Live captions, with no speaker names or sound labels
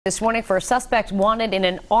This morning for a suspect wanted in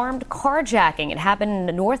an armed carjacking. It happened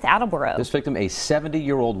in North Attleboro. This victim, a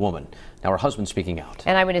 70-year-old woman. Now her husband speaking out.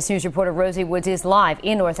 And Eyewitness News reporter Rosie Woods is live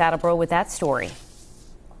in North Attleboro with that story.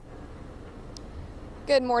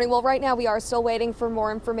 Good morning. Well, right now we are still waiting for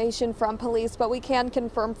more information from police, but we can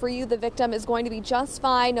confirm for you the victim is going to be just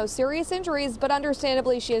fine. No serious injuries, but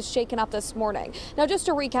understandably she is shaken up this morning. Now, just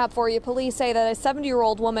to recap for you, police say that a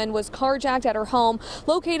 70-year-old woman was carjacked at her home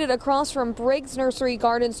located across from Briggs Nursery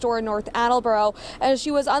Garden Store in North Attleboro as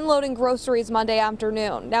she was unloading groceries Monday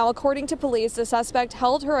afternoon. Now, according to police, the suspect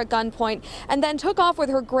held her at gunpoint and then took off with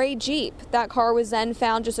her gray Jeep. That car was then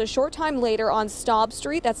found just a short time later on Staub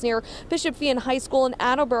Street. That's near Bishop Fee High School in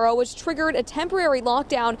Attleboro, which triggered a temporary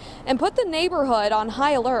lockdown and put the neighborhood on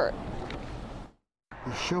high alert.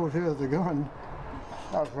 He showed her the gun.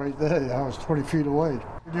 I was right there. I was 20 feet away.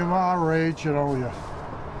 When you're my age, you know, you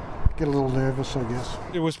get a little nervous, I guess.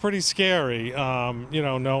 It was pretty scary,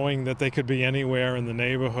 knowing that they could be anywhere in the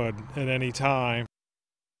neighborhood at any time.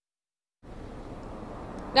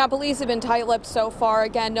 Now, police have been tight-lipped so far.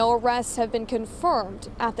 Again, no arrests have been confirmed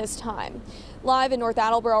at this time. Live in North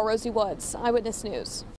Attleboro, Rosie Woods, Eyewitness News.